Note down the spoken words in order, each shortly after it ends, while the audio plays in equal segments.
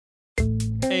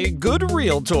A good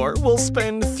realtor will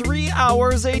spend 3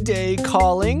 hours a day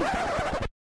calling.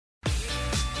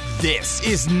 This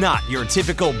is not your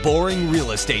typical boring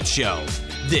real estate show.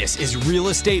 This is real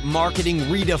estate marketing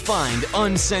redefined,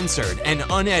 uncensored, and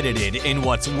unedited in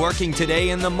what's working today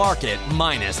in the market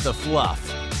minus the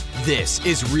fluff. This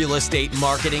is Real Estate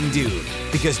Marketing Dude,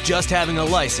 because just having a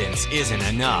license isn't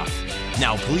enough.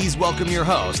 Now please welcome your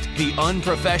host, the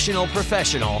unprofessional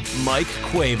professional, Mike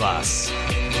Cuevas.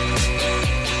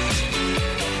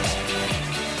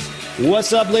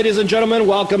 What's up, ladies and gentlemen?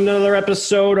 Welcome to another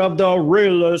episode of the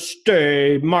Real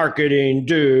Estate Marketing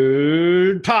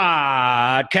Dude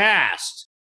podcast.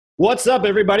 What's up,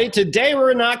 everybody? Today,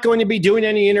 we're not going to be doing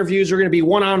any interviews. We're going to be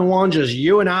one-on-one, just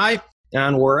you and I.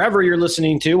 And wherever you're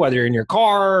listening to, whether you're in your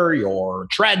car, your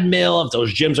treadmill, if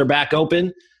those gyms are back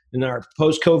open in our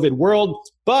post-COVID world.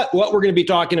 But what we're going to be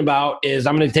talking about is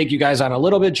I'm going to take you guys on a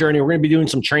little bit journey. We're going to be doing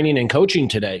some training and coaching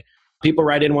today. People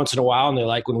write in once in a while and they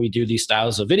like when we do these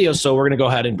styles of videos. So we're going to go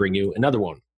ahead and bring you another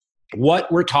one.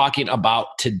 What we're talking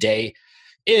about today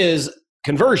is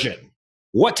conversion.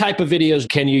 What type of videos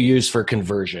can you use for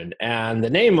conversion? And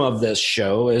the name of this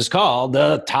show is called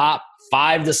the top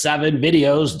 5 to 7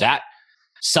 videos that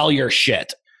sell your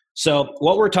shit. So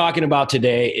what we're talking about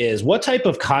today is what type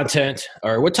of content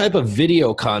or what type of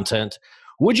video content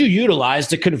would you utilize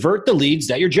to convert the leads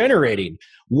that you're generating?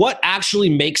 What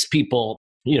actually makes people,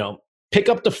 pick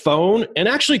up the phone and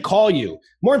actually call you?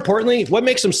 More importantly, what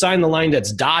makes them sign the line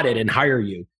that's dotted and hire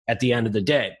you at the end of the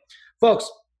day?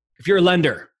 Folks, if you're a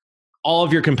lender, all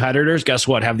of your competitors, guess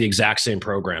what, have the exact same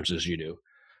programs as you do.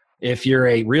 If you're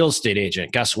a real estate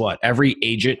agent, guess what? Every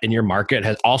agent in your market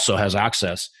also has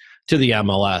access to the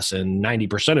MLS, and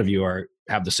 90% of you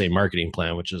have the same marketing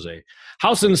plan, which is a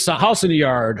house in the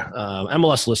yard,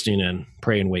 MLS listing, and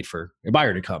pray and wait for a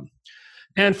buyer to come.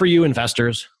 And for you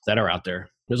investors that are out there,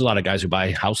 there's a lot of guys who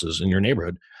buy houses in your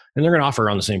neighborhood, and they're going to offer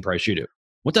around the same price you do.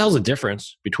 What the hell's the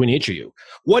difference between each of you?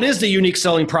 What is the unique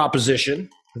selling proposition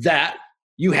that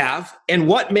you have, and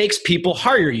what makes people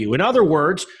hire you? In other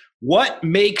words, what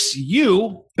makes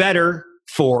you better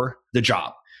for the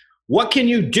job? What can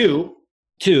you do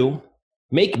to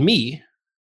make me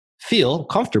feel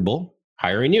comfortable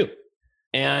hiring you?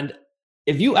 And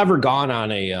if you ever gone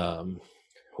on a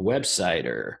website,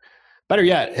 or better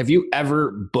yet, have you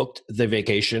ever booked the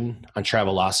vacation on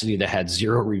Travelocity that had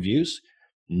 0 reviews?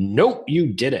 Nope,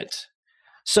 you didn't.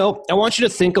 So I want you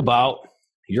to think about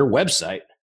your website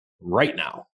right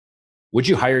now. Would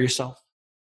you hire yourself?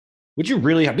 Would you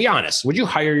really be honest? Would you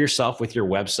hire yourself with your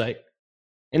website?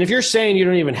 And if you're saying you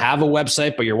don't even have a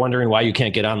website, but you're wondering why you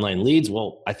can't get online leads,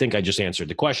 well, I think I just answered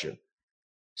the question.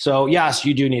 So yes,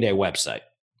 you do need a website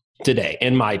today,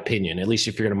 in my opinion, at least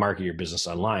if you're going to market your business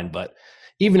online. But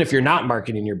even if you're not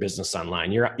marketing your business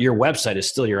online, your website is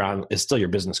still your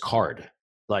business card.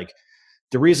 Like,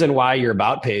 the reason why your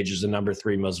About page is the number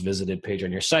 3 most visited page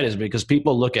on your site is because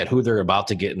people look at who they're about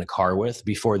to get in the car with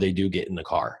before they do get in the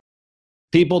car.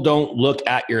 People don't look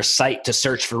at your site to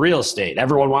search for real estate.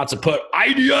 Everyone wants to put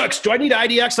IDX. Do I need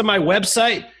IDX on my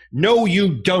website? No,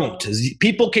 you don't.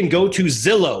 People can go to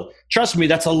Zillow. Trust me,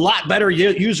 that's a lot better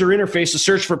user interface to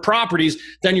search for properties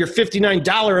than your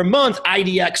 $59 a month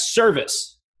IDX service.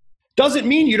 Doesn't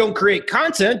mean you don't create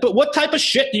content, but what type of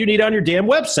shit do you need on your damn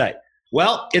website?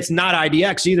 Well, it's not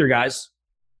IDX either, guys.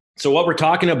 So what we're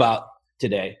talking about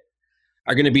today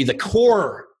are going to be the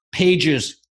core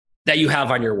pages that you have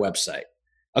on your website,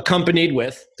 accompanied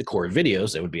with the core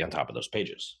videos that would be on top of those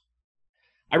pages.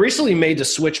 I recently made the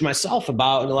switch myself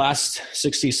about in the last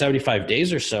 60, 75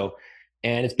 days or so,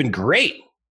 and it's been great.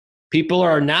 People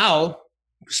are now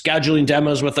scheduling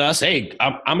demos with us. Hey,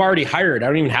 I'm already hired. I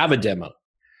don't even have a demo.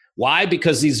 Why?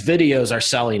 Because these videos are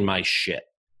selling my shit,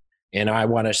 and I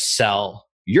want to sell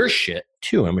your shit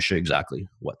too. I'm going to show you exactly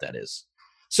what that is.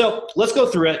 So let's go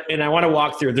through it, and I want to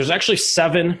walk through. There's actually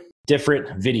 7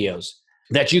 different videos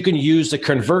that you can use to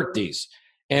convert these.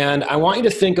 And I want you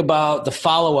to think about the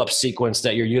follow-up sequence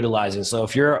that you're utilizing. So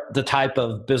if you're the type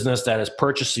of business that is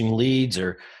purchasing leads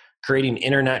or creating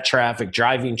internet traffic,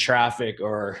 driving traffic,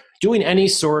 or doing any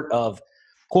sort of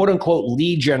quote-unquote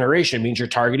lead generation, means you're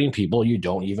targeting people you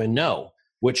don't even know,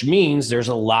 which means there's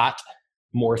a lot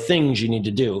more things you need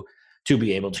to do to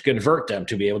be able to convert them,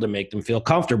 to be able to make them feel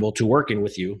comfortable to working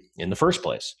with you in the first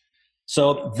place.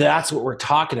 So that's what we're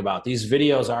talking about. These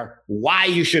videos are why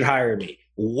you should hire me,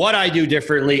 what I do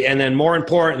differently, and then more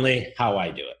importantly, how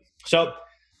I do it. So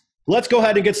let's go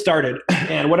ahead and get started.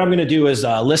 And what I'm going to do is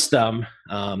list them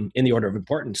in the order of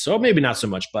importance. So maybe not so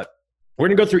much, but we're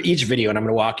going to go through each video and I'm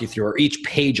going to walk you through, or each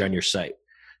page on your site.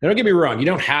 Now, don't get me wrong. You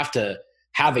don't have to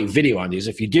have a video on these.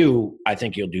 If you do, I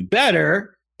think you'll do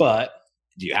better, but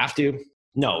Do you have to?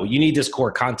 No, you need this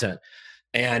core content.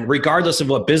 And regardless of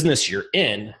what business you're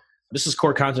in, this is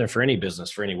core content for any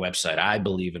business, for any website, I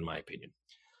believe, in my opinion.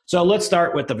 So let's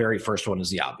start with the very first one, is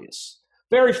the obvious.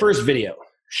 Very first video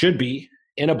should be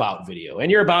an about video.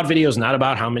 And your about video is not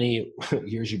about how many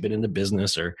years you've been in the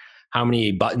business or how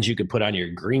many buttons you could put on your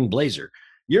green blazer.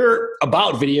 Your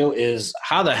about video is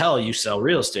how the hell you sell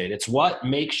real estate. It's what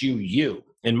makes you you.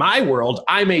 In my world,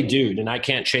 I'm a dude, and I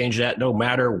can't change that no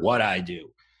matter what I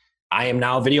do. I am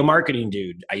now a video marketing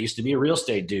dude. I used to be a real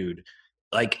estate dude.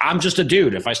 Like, I'm just a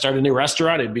dude. If I started a new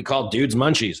restaurant, it'd be called Dude's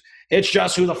Munchies. It's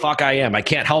just who the fuck I am. I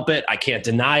can't help it. I can't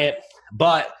deny it.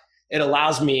 But it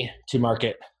allows me to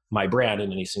market my brand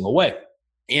in any single way.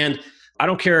 And I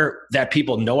don't care that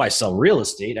people know I sell real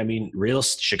estate. I mean,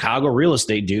 Chicago Real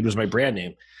Estate Dude was my brand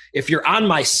name. If you're on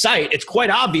my site, it's quite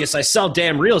obvious I sell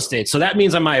damn real estate. So that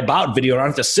means on my about video, I don't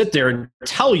have to sit there and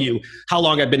tell you how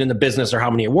long I've been in the business or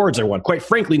how many awards I won. Quite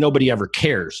frankly, nobody ever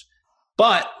cares.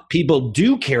 But people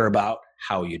do care about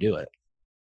how you do it.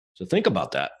 So think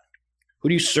about that. Who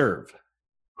do you serve?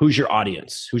 Who's your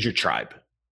audience? Who's your tribe?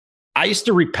 I used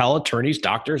to repel attorneys,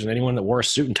 doctors, and anyone that wore a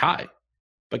suit and tie.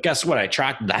 But guess what? I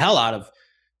attracted the hell out of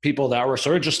people that were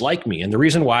sort of just like me. And the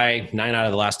reason why 9 out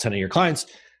of the last 10 of your clients,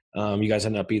 you guys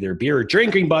end up either beer or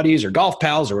drinking buddies or golf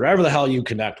pals or whatever the hell you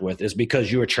connect with, is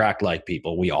because you attract like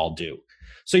people. We all do.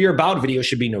 So your about video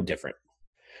should be no different.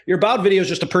 Your about video is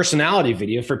just a personality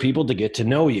video for people to get to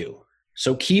know you.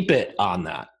 So keep it on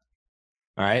that.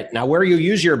 All right. Now, where you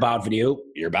use your about video,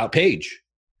 your about page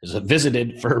is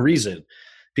visited for a reason.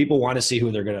 People want to see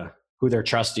who they're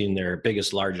trusting their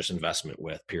biggest, largest investment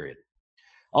with, period.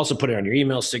 Also put it on your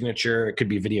email signature. It could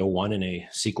be video one in a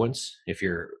sequence if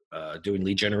you're doing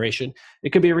lead generation.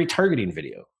 It could be a retargeting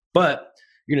video. But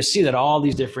you're going to see that all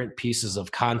these different pieces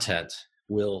of content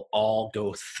will all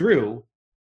go through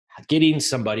getting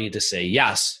somebody to say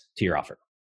yes to your offer.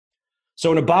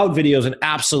 So an about video is an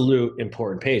absolute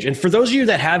important page. And for those of you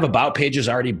that have about pages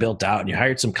already built out and you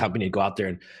hired some company to go out there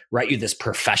and write you this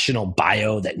professional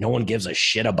bio that no one gives a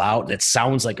shit about, that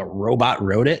sounds like a robot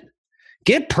wrote it,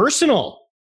 get personal.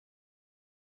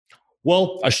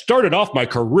 Well, I started off my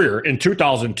career in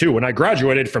 2002 when I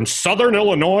graduated from Southern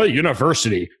Illinois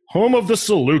University, home of the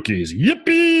Salukis.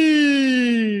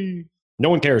 Yippee! No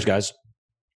one cares, guys.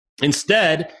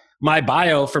 Instead, my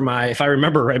bio if I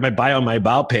remember right, my bio on my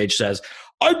about page says,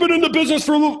 I've been in the business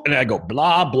for a little, and I go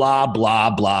blah, blah, blah,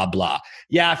 blah, blah.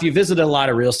 Yeah, if you visit a lot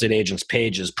of real estate agents'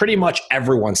 pages, pretty much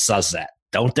everyone says that,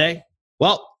 don't they?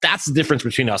 Well, that's the difference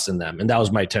between us and them. And that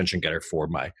was my attention getter for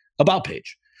my about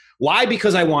page. Why?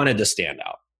 Because I wanted to stand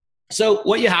out. So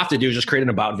what you have to do is just create an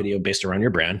about video based around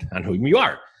your brand and who you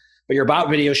are. But your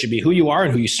about video should be who you are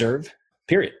and who you serve,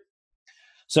 period.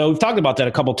 So we've talked about that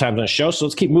a couple of times on the show. So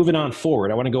let's keep moving on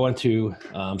forward. I want to go into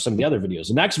some of the other videos.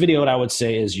 The next video, what I would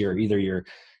say, is either your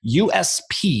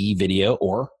USP video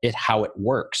or how it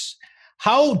works.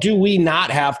 How do we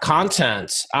not have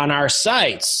content on our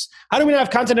sites? How do we not have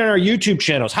content on our YouTube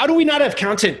channels? How do we not have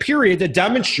content, period, that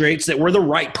demonstrates that we're the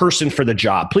right person for the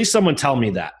job? Please, someone tell me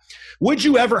that. Would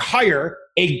you ever hire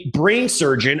a brain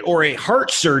surgeon or a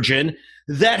heart surgeon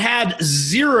that had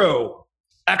zero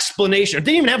explanation? If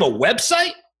they didn't even have a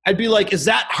website, I'd be like, is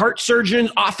that heart surgeon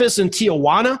office in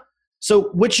Tijuana? So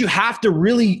what you have to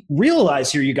really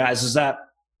realize here, you guys, is that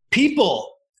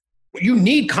you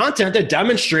need content that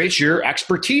demonstrates your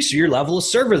expertise or your level of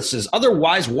services.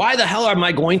 Otherwise, why the hell am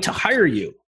I going to hire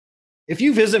you? If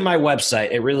you visit my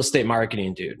website at Real Estate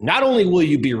Marketing Dude, not only will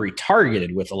you be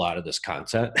retargeted with a lot of this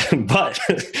content, but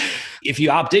if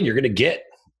you opt in, you're going to get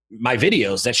my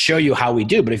videos that show you how we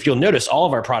do. But if you'll notice, all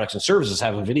of our products and services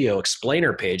have a video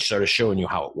explainer page sort of showing you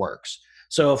how it works.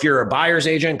 So if you're a buyer's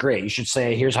agent, great. You should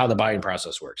say, here's how the buying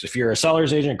process works. If you're a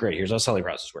seller's agent, great. Here's how the selling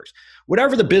process works.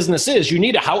 Whatever the business is, you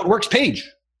need a how it works page,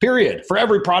 period, for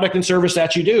every product and service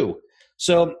that you do.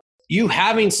 So you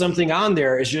having something on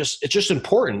there it's just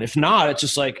important. If not, it's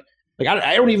just like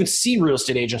I don't even see real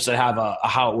estate agents that have a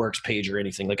how it works page or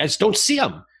anything. Like, I just don't see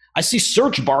them. I see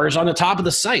search bars on the top of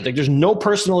the site. Like, there's no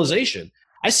personalization.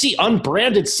 I see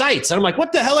unbranded sites. And I'm like,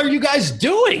 what the hell are you guys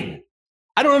doing?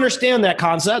 I don't understand that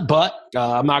concept, but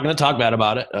I'm not going to talk bad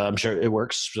about it. I'm sure it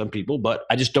works for some people, but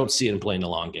I just don't see it in playing the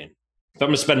long game. If I'm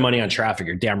going to spend money on traffic,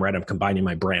 you're damn right I'm combining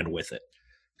my brand with it,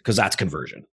 because that's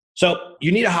conversion. So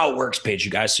you need a how it works page,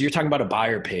 you guys. So you're talking about a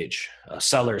buyer page, a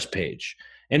seller's page.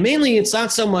 And mainly, it's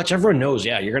not so much, everyone knows,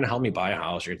 yeah, you're going to help me buy a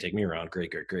house. You're going to take me around.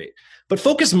 Great, great, great. But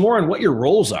focus more on what your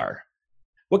roles are.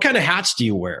 What kind of hats do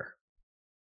you wear?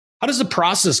 How does the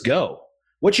process go?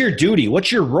 What's your duty?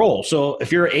 What's your role? So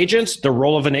if you're an agent, the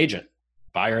role of an agent,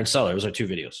 buyer and seller, those are 2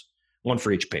 videos, 1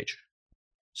 for each page.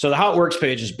 So the how it works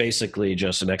page is basically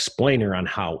just an explainer on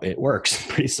how it works.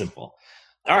 Pretty simple.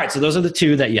 All right, so those are the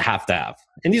two that you have to have.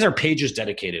 And these are pages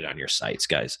dedicated on your sites,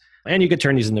 guys. And you could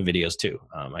turn these into videos too.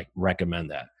 I recommend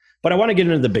that. But I want to get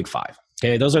into the big five.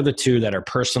 Okay, those are the two that are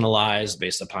personalized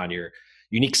based upon your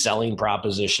unique selling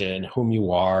proposition, whom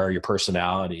you are, your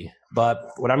personality.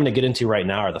 But what I'm going to get into right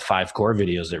now are the 5 core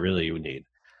videos that really you need.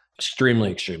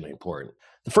 Extremely, extremely important.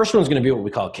 The first one is going to be what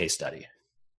we call a case study.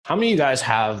 How many of you guys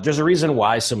have, there's a reason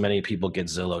why so many people get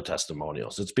Zillow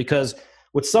testimonials. It's because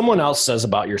what someone else says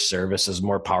about your service is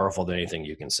more powerful than anything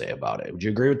you can say about it. Would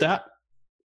you agree with that?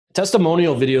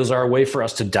 Testimonial videos are a way for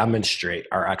us to demonstrate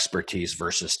our expertise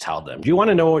versus tell them. Do you want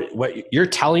to know what you're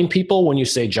telling people when you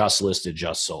say just listed,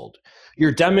 just sold?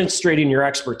 You're demonstrating your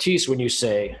expertise when you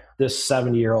say this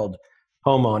 70-year-old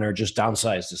homeowner just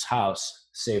downsized his house,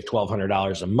 saved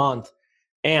 $1,200 a month,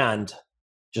 and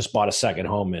just bought a second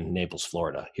home in Naples,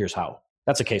 Florida. Here's how.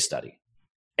 That's a case study.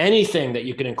 Anything that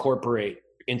you can incorporate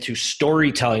into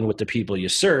storytelling with the people you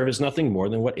serve is nothing more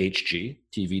than what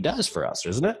HGTV does for us,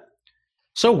 isn't it?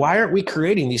 So why aren't we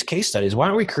creating these case studies? Why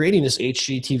aren't we creating this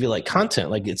HGTV-like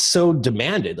content? Like, it's so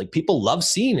demanded. Like, people love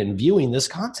seeing and viewing this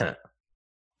content.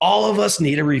 All of us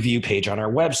need a review page on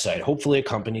our website, hopefully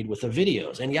accompanied with the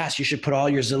videos. And yes, you should put all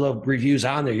your Zillow reviews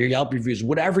on there, your Yelp reviews,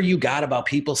 whatever you got about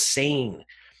people saying.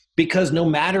 Because no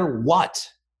matter what,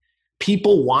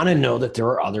 people want to know that there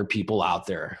are other people out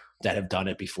there that have done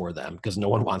it before them, because no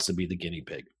one wants to be the guinea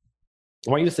pig.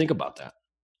 I want you to think about that.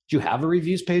 Do you have a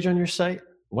reviews page on your site?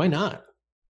 Why not?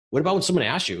 What about when someone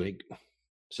asks you, like,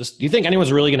 do you think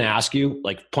anyone's really going to ask you,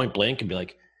 like, point blank and be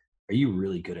like, are you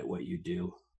really good at what you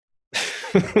do?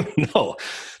 No,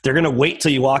 they're going to wait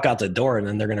till you walk out the door, and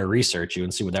then they're going to research you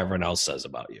and see what everyone else says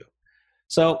about you.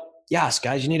 So yes,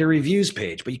 guys, you need a reviews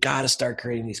page, but you got to start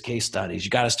creating these case studies.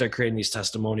 You got to start creating these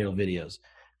testimonial videos,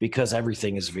 because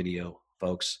everything is video,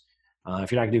 folks.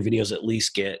 If you're not going to do videos, at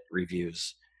least get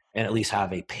reviews and at least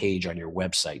have a page on your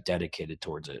website dedicated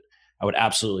towards it. I would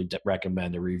absolutely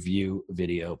recommend a review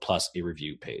video plus a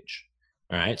review page.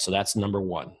 All right, so that's number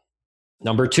 1.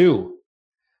 Number 2,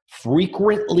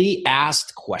 frequently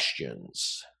asked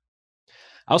questions.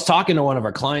 I was talking to one of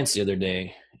our clients the other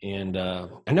day, and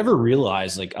I never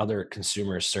realized like other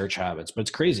consumer search habits, but it's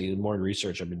crazy. The more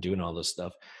research I've been doing all this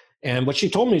stuff. And what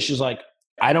she told me, she's like,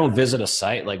 I don't visit a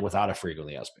site like without a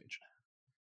frequently asked page.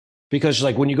 Because she's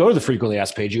like, when you go to the frequently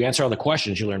asked page, you answer all the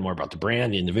questions, you learn more about the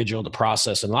brand, the individual, the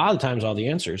process. And a lot of the times all the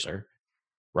answers are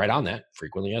right on that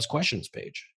frequently asked questions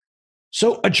page.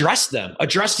 So address them.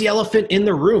 Address the elephant in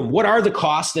the room. What are the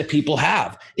costs that people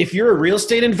have? If you're a real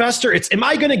estate investor, it's, am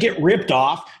I going to get ripped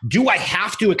off? Do I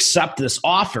have to accept this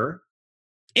offer?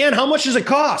 And how much does it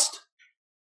cost?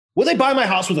 Will they buy my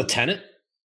house with a tenant?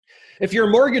 If you're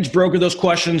a mortgage broker, those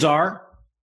questions are,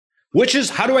 which is,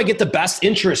 how do I get the best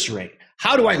interest rate?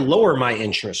 How do I lower my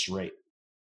interest rate?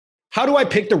 How do I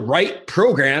pick the right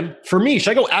program for me?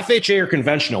 Should I go FHA or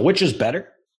conventional? Which is better?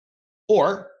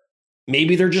 Or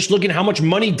maybe they're just looking, how much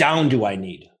money down do I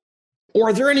need? Or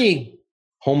are there any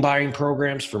home buying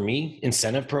programs for me?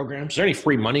 Incentive programs? Is there any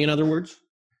free money, in other words?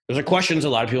 Those are questions a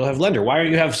lot of people have lender. Why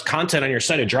don't you have content on your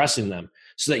site addressing them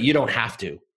so that you don't have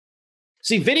to?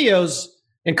 See, videos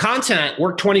and content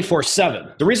work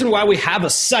 24/7. The reason why we have a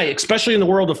site, especially in the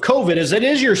world of COVID, is it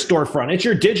is your storefront. It's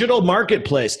your digital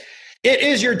marketplace. It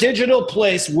is your digital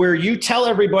place where you tell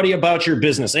everybody about your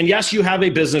business. And yes, you have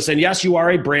a business. And yes, you are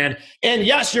a brand. And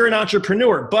yes, you're an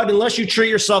entrepreneur. But unless you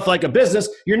treat yourself like a business,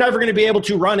 you're never going to be able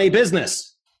to run a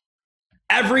business.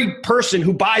 Every person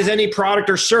who buys any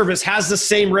product or service has the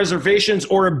same reservations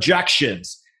or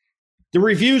objections. The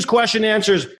reviews, question,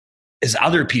 answers is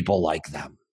other people like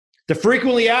them. The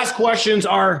frequently asked questions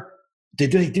are,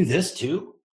 did they do this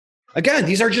too? Again,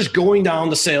 these are just going down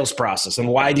the sales process and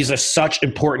why these are such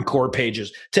important core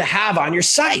pages to have on your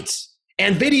sites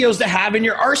and videos to have in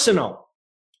your arsenal.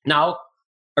 Now,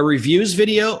 a reviews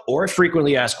video or a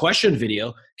frequently asked question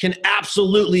video can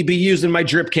absolutely be used in my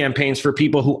drip campaigns for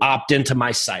people who opt into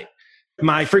my site.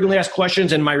 My frequently asked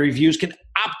questions and my reviews can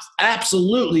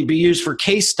absolutely be used for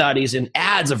case studies and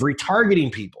ads of retargeting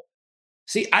people.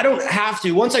 See, I don't have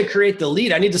to, once I create the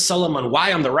lead, I need to sell them on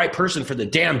why I'm the right person for the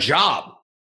damn job.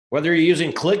 Whether you're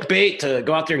using clickbait to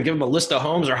go out there and give them a list of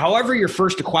homes or however you're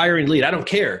first acquiring lead, I don't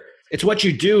care. It's what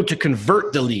you do to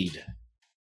convert the lead.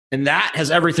 And that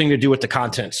has everything to do with the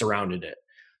content surrounding it.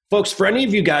 Folks, for any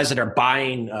of you guys that are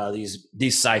buying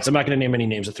these sites, I'm not going to name any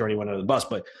names to throw anyone under the bus,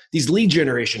 but these lead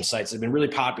generation sites have been really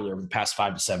popular over the past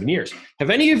 5 to 7 years. Have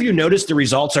any of you noticed the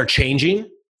results are changing?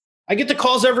 I get the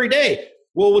calls every day.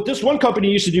 Well, what this one company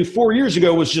used to do 4 years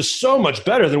ago was just so much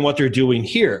better than what they're doing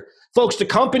here. Folks, the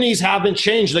companies haven't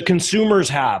changed. The consumers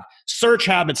have. Search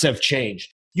habits have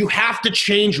changed. You have to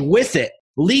change with it.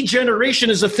 Lead generation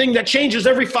is a thing that changes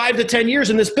every 5 to 10 years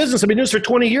in this business. I've been doing this for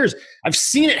 20 years. I've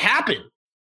seen it happen.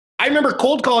 I remember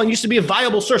cold calling used to be a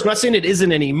viable source. I'm not saying it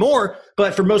isn't anymore,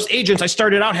 but for most agents, I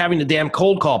started out having to damn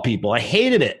cold call people. I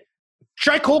hated it.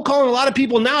 Try cold calling a lot of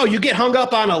people now. You get hung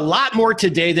up on a lot more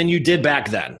today than you did back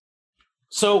then.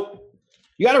 So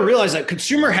you got to realize that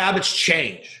consumer habits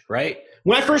change, right?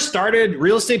 When I first started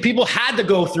real estate, people had to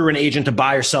go through an agent to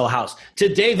buy or sell a house.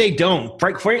 Today, they don't.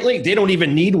 Frankly, they don't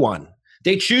even need one.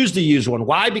 They choose to use one.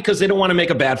 Why? Because they don't want to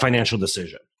make a bad financial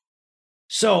decision.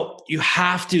 So you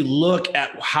have to look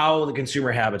at how the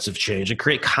consumer habits have changed and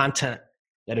create content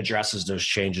that addresses those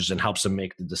changes and helps them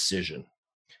make the decision.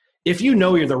 If you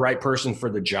know you're the right person for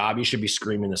the job, you should be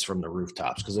screaming this from the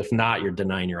rooftops, because if not, you're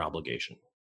denying your obligation.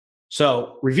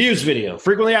 So reviews video,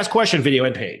 frequently asked question video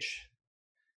and page.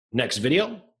 Next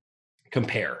video,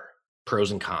 compare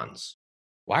pros and cons.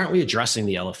 Why aren't we addressing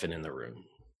the elephant in the room?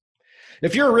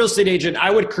 If you're a real estate agent,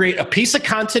 I would create a piece of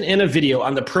content and a video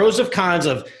on the pros and cons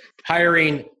of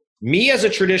hiring me as a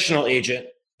traditional agent,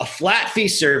 a flat fee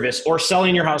service, or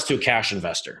selling your house to a cash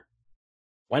investor.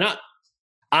 Why not?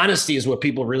 Honesty is what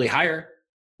people really hire.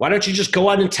 Why don't you just go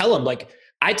out and tell them? Like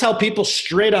I tell people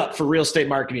straight up for real estate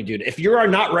marketing, dude, if you are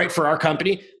not right for our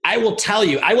company, I will tell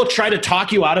you, I will try to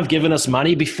talk you out of giving us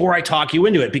money before I talk you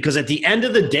into it. Because at the end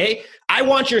of the day, I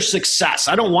want your success.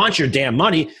 I don't want your damn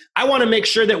money. I want to make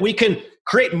sure that we can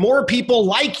create more people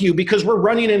like you, because we're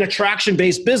running an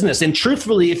attraction-based business. And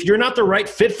truthfully, if you're not the right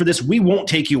fit for this, we won't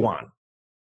take you on.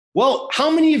 Well, how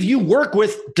many of you work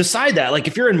with decide that? Like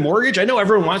if you're in mortgage, I know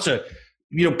everyone wants to,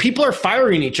 people are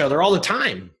firing each other all the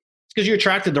time. It's because you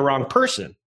attracted the wrong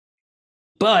person.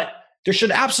 But there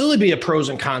should absolutely be a pros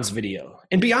and cons video,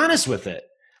 and be honest with it.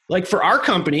 Like for our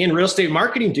company in real estate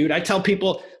marketing, dude, I tell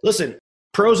people, listen,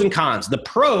 pros and cons. The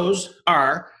pros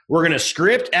are we're going to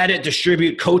script, edit,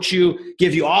 distribute, coach you,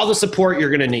 give you all the support you're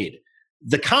going to need.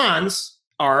 The cons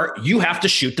are you have to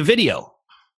shoot the video.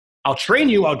 I'll train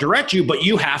you, I'll direct you, but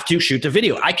you have to shoot the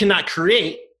video. I cannot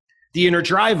create the inner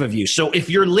drive of you. So if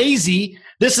you're lazy,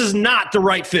 this is not the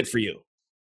right fit for you.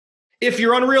 If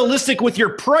you're unrealistic with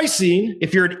your pricing,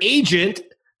 if you're an agent,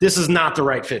 this is not the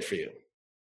right fit for you.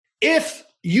 If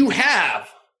you have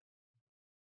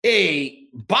a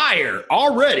buyer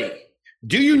already,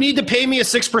 do you need to pay me a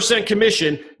 6%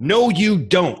 commission? No, you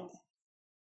don't.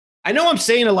 I know I'm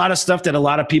saying a lot of stuff that a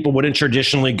lot of people wouldn't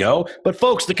traditionally go, but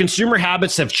folks, the consumer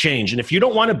habits have changed. And if you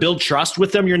don't want to build trust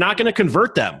with them, you're not going to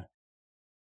convert them.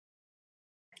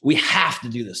 We have to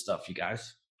do this stuff, you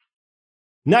guys.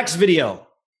 Next video.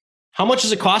 How much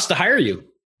does it cost to hire you?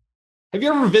 Have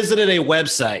you ever visited a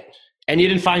website and you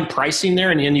didn't find pricing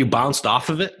there and then you bounced off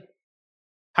of it?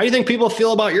 How do you think people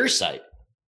feel about your site?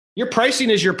 Your pricing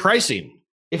is your pricing.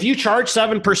 If you charge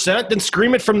 7%, then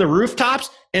scream it from the rooftops,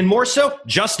 and more so,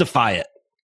 justify it.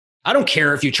 I don't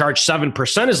care if you charge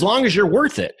 7% as long as you're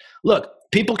worth it. Look,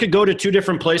 people could go to 2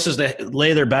 different places to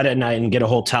lay their bed at night and get a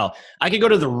hotel. I could go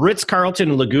to the Ritz-Carlton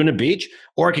in Laguna Beach,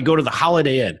 or I could go to the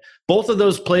Holiday Inn. Both of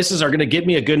those places are going to get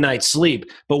me a good night's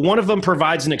sleep, but one of them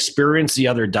provides an experience the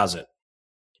other doesn't.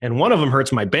 And one of them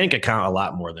hurts my bank account a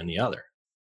lot more than the other.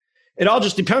 It all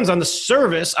just depends on the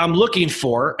service I'm looking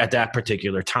for at that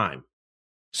particular time.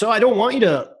 So I don't want you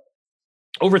to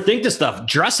overthink this stuff.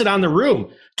 Dress it on the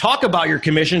room. Talk about your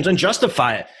commissions and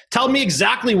justify it. Tell me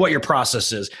exactly what your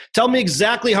process is. Tell me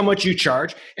exactly how much you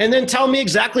charge, and then tell me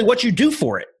exactly what you do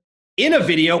for it. In a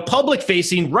video, public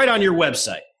facing, right on your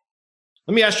website.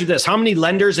 Let me ask you this. How many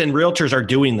lenders and realtors are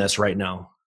doing this right now?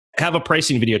 Have a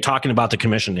pricing video talking about the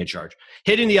commission they charge.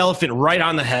 Hitting the elephant right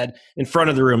on the head in front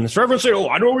of the room. So everyone say,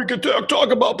 I know we can talk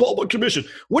about public commission.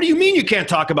 What do you mean you can't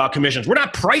talk about commissions? We're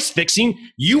not price fixing.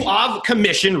 You have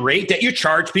commission rate that you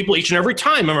charge people each and every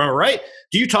time. Am I right?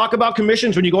 Do you talk about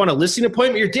commissions when you go on a listing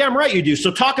appointment? You're damn right you do.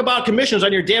 So talk about commissions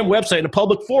on your damn website in a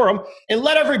public forum and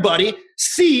let everybody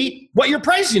see what your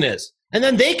pricing is. And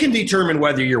then they can determine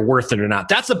whether you're worth it or not.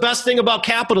 That's the best thing about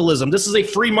capitalism. This is a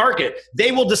free market.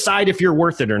 They will decide if you're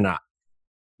worth it or not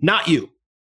you.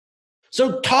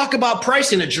 So talk about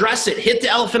pricing, address it, hit the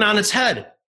elephant on its head.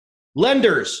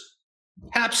 Lenders,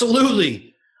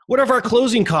 absolutely. What are our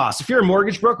closing costs? If you're a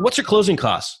mortgage broker, what's your closing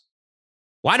costs?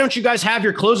 Why don't you guys have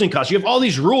your closing costs? You have all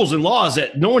these rules and laws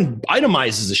that no one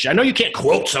itemizes this shit. I know you can't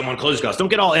quote someone closing costs. Don't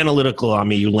get all analytical on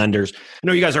me, you lenders. I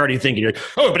know you guys are already thinking,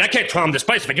 but I can't tell them this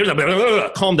price.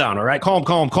 Calm down, all right?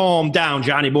 Calm down,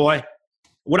 Johnny boy.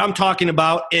 What I'm talking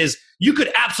about is you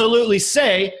could absolutely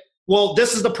say, well,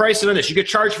 this is the price of this. You get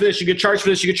charged for this. You get charged for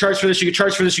this. You get charged for this. You get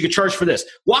charged for this. You get charged for this.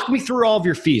 Walk me through all of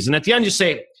your fees. And at the end, you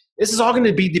say, This is all going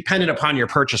to be dependent upon your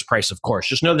purchase price, of course.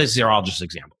 Just know these are all just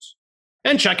examples.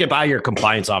 And check it by your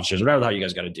compliance officers, whatever the hell you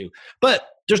guys got to do. But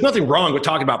there's nothing wrong with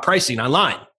talking about pricing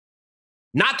online.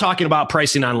 Not talking about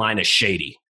pricing online is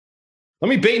shady. Let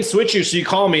me bait and switch you so you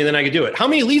call me and then I can do it. How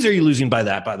many leads are you losing by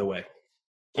that, by the way?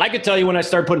 I could tell you when I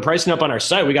started putting pricing up on our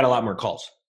site, we got a lot more calls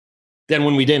than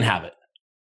when we didn't have it.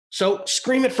 So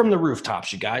scream it from the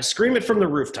rooftops, you guys. Scream it from the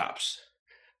rooftops.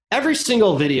 Every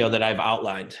single video that I've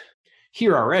outlined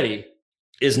here already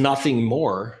is nothing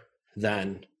more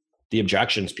than the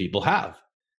objections people have.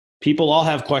 People all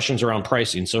have questions around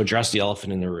pricing, so address the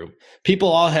elephant in the room. People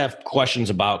all have questions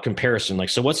about comparison, like,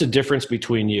 so what's the difference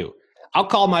between you? I'll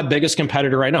call my biggest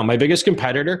competitor right now. My biggest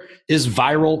competitor is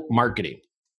viral marketing.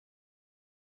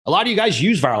 A lot of you guys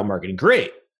use viral marketing,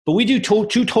 great, but we do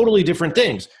two totally different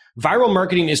things. Viral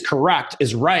marketing is correct,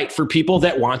 is right for people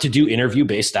that want to do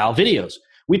interview-based style videos.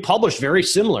 We publish very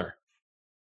similar.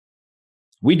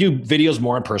 We do videos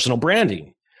more on personal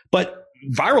branding, but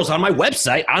viral's on my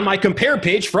website, on my compare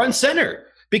page, front and center.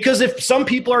 Because if some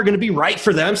people are going to be right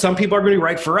for them, some people are going to be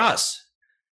right for us.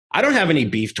 I don't have any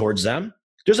beef towards them.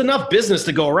 There's enough business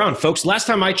to go around, folks. Last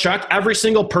time I checked, every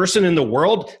single person in the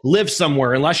world lives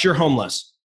somewhere unless you're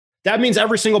homeless. That means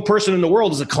every single person in the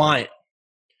world is a client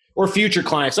or future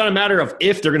client. It's not a matter of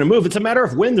if they're going to move. It's a matter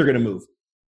of when they're going to move.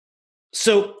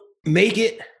 So make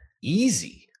it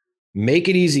easy. Make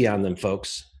it easy on them,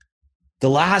 folks. The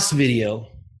last video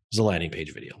is a landing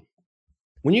page video.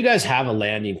 When you guys have a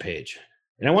landing page,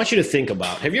 and I want you to think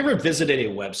about, have you ever visited a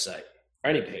website or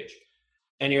any page,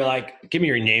 and you're like, give me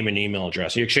your name and email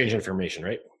address. You exchange information,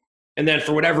 right? And then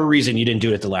for whatever reason, you didn't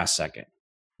do it at the last second.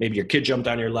 Maybe your kid jumped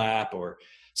on your lap or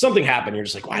something happened. You're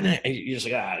just like, why didn't I? You're just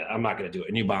like, I'm not going to do it.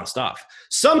 And you bounced off.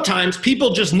 Sometimes people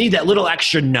just need that little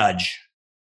extra nudge.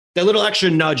 That little extra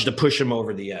nudge to push them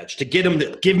over the edge, to get them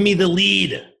to give me the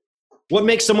lead. What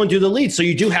makes someone do the lead? So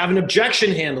you do have an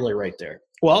objection handler right there.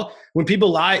 Well, when people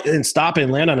lie and stop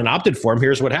and land on an opted form,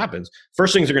 here's what happens.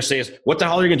 First things they're going to say is, what the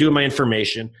hell are you going to do with my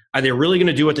information? Are they really going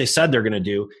to do what they said they're going to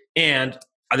do? And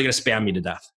are they going to spam me to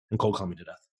death and cold call me to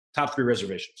death? Top 3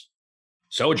 reservations.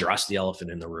 So address the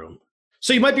elephant in the room.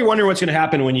 So you might be wondering what's going to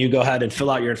happen when you go ahead and fill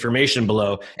out your information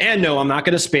below. And no, I'm not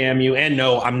going to spam you. And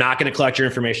no, I'm not going to collect your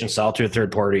information, sell it to a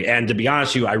third party. And to be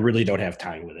honest with you, I really don't have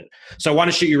time with it. So I want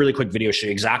to shoot you a really quick video, show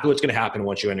you exactly what's going to happen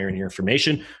once you enter in your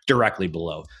information directly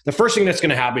below. The first thing that's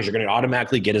going to happen is you're going to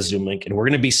automatically get a Zoom link, and we're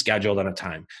going to be scheduled on a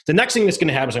time. The next thing that's going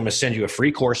to happen is I'm going to send you a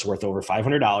free course worth over $500.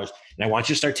 And I want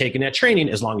you to start taking that training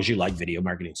as long as you like video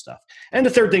marketing stuff. And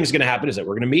the third thing that's going to happen is that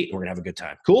we're going to meet and we're going to have a good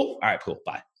time. Cool? All right, cool.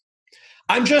 Bye.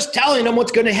 I'm just telling them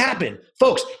what's going to happen.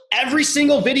 Folks, every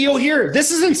single video here,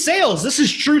 this isn't sales. This is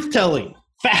truth telling.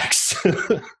 Facts.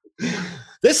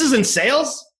 This isn't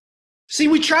sales. See,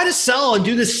 we try to sell and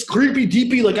do this creepy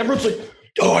deepy, like everyone's like,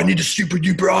 oh, I need a super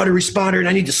duper autoresponder and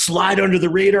I need to slide under the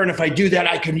radar. And if I do that,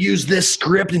 I can use this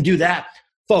script and do that.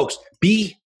 Folks,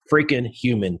 be freaking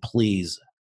human, please.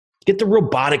 Get the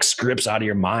robotic scripts out of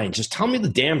your mind. Just tell me the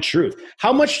damn truth.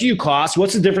 How much do you cost?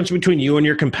 What's the difference between you and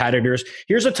your competitors?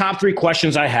 Here's the top 3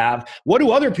 questions I have. What do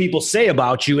other people say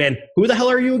about you? And who the hell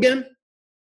are you again?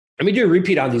 Let me do a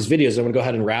repeat on these videos. I'm going to go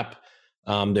ahead and wrap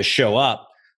the show up.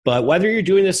 But whether you're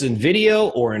doing this in video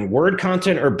or in Word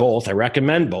content or both, I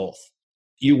recommend both.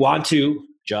 You want to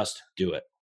just do it.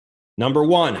 Number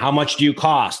 1, how much do you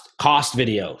cost? Cost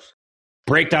videos.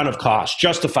 Breakdown of cost,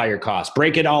 justify your cost,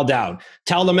 break it all down.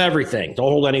 Tell them everything.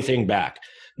 Don't hold anything back.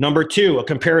 Number 2, a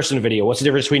comparison video. What's the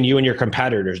difference between you and your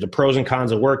competitors? The pros and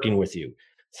cons of working with you.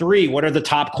 3, what are the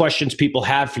top questions people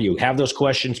have for you? Have those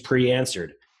questions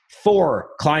pre-answered.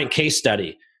 4, client case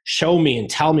study. Show me and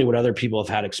tell me what other people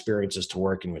have had experiences to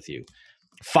working with you.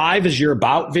 5 is your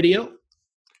about video.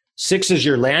 6 is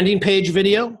your landing page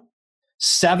video.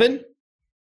 7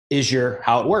 is your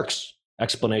how it works,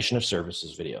 explanation of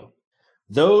services video.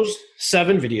 Those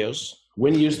 7 videos,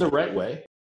 when used the right way,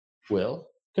 will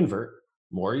convert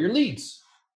more of your leads,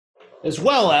 as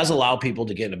well as allow people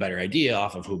to get a better idea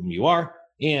off of whom you are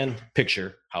and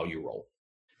picture how you roll.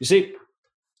 You see,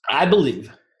 I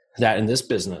believe that in this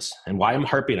business, and why I'm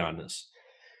harping on this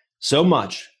so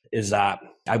much, is that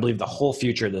I believe the whole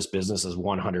future of this business is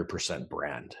 100%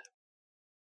 brand.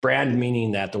 Brand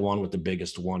meaning that the one with the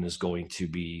biggest one is going to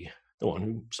be the one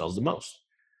who sells the most.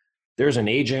 There's an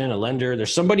agent, a lender,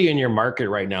 there's somebody in your market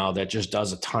right now that just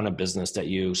does a ton of business that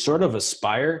you sort of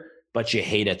aspire, but you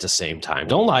hate at the same time.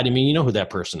 Don't lie to me. You know who that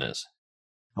person is.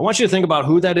 I want you to think about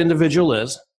who that individual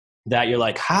is that you're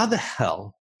like, how the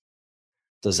hell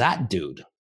does that dude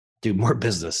do more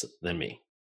business than me?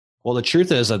 Well, the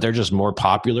truth is that they're just more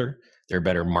popular. They're a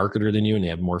better marketer than you, and they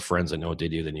have more friends that know what they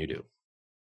do than you do.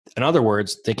 In other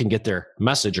words, they can get their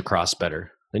message across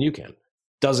better than you can.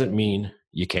 Doesn't mean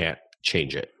you can't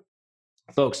change it.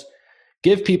 Folks,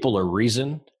 give people a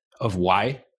reason of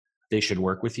why they should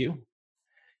work with you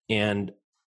and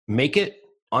make it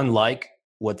unlike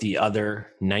what the other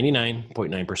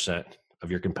 99.9% of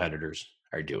your competitors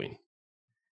are doing,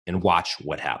 and watch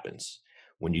what happens.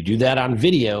 When you do that on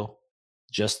video,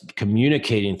 just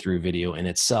communicating through video in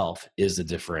itself is the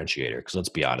differentiator. Because let's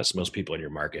be honest, most people in your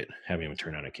market haven't even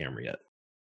turned on a camera yet.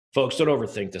 Folks, don't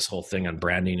overthink this whole thing on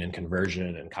branding and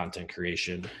conversion and content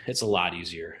creation. It's a lot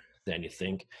easier than you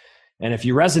think. And if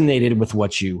you resonated with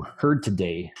what you heard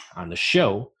today on the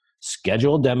show,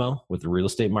 schedule a demo with the Real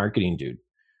Estate Marketing Dude.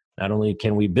 Not only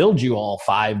can we build you all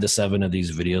 5 to 7 of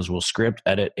these videos, we'll script,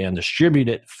 edit, and distribute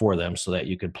it for them so that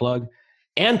you can plug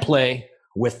and play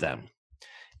with them.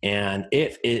 And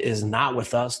if it is not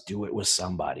with us, do it with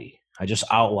somebody. I just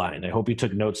outlined, I hope you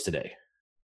took notes today.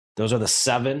 Those are the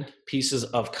 7 pieces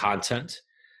of content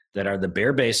that are the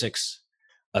bare basics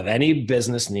of any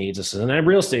business needs. This isn't a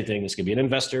real estate thing. This could be an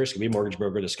investor. This could be a mortgage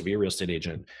broker. This could be a real estate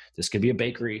agent. This could be a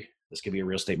bakery. This could be a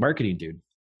real estate marketing dude.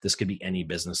 This could be any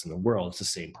business in the world. It's the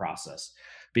same process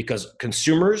because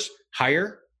consumers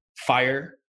hire,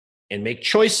 fire, and make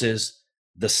choices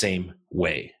the same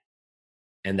way.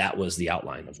 And that was the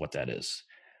outline of what that is.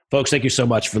 Folks, thank you so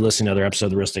much for listening to another episode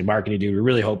of the Real Estate Marketing Dude. We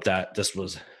really hope that this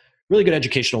was a really good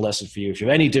educational lesson for you. If you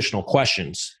have any additional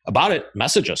questions about it,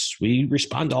 message us. We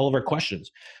respond to all of our questions.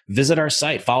 Visit our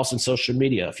site, follow us on social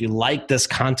media. If you like this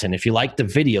content, if you like the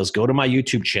videos, go to my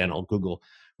YouTube channel, Google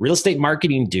Real Estate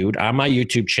Marketing Dude on my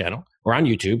YouTube channel or on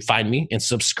YouTube, find me and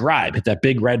subscribe. Hit that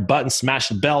big red button, smash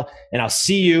the bell, and I'll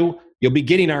see you. You'll be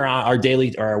getting our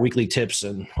daily or our weekly tips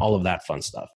and all of that fun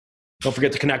stuff. Don't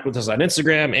forget to connect with us on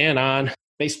Instagram and on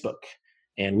Facebook.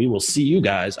 And we will see you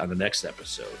guys on the next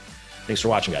episode. Thanks for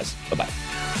watching, guys. Bye-bye.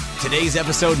 Today's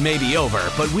episode may be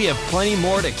over, but we have plenty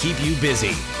more to keep you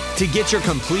busy. To get your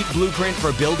complete blueprint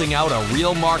for building out a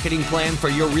real marketing plan for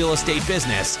your real estate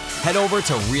business, head over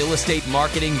to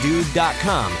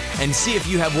realestatemarketingdude.com and see if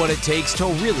you have what it takes to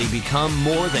really become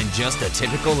more than just a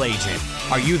typical agent.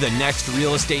 Are you the next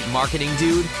real estate marketing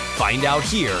dude? Find out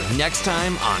here next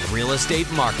time on Real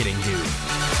Estate Marketing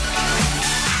Dude.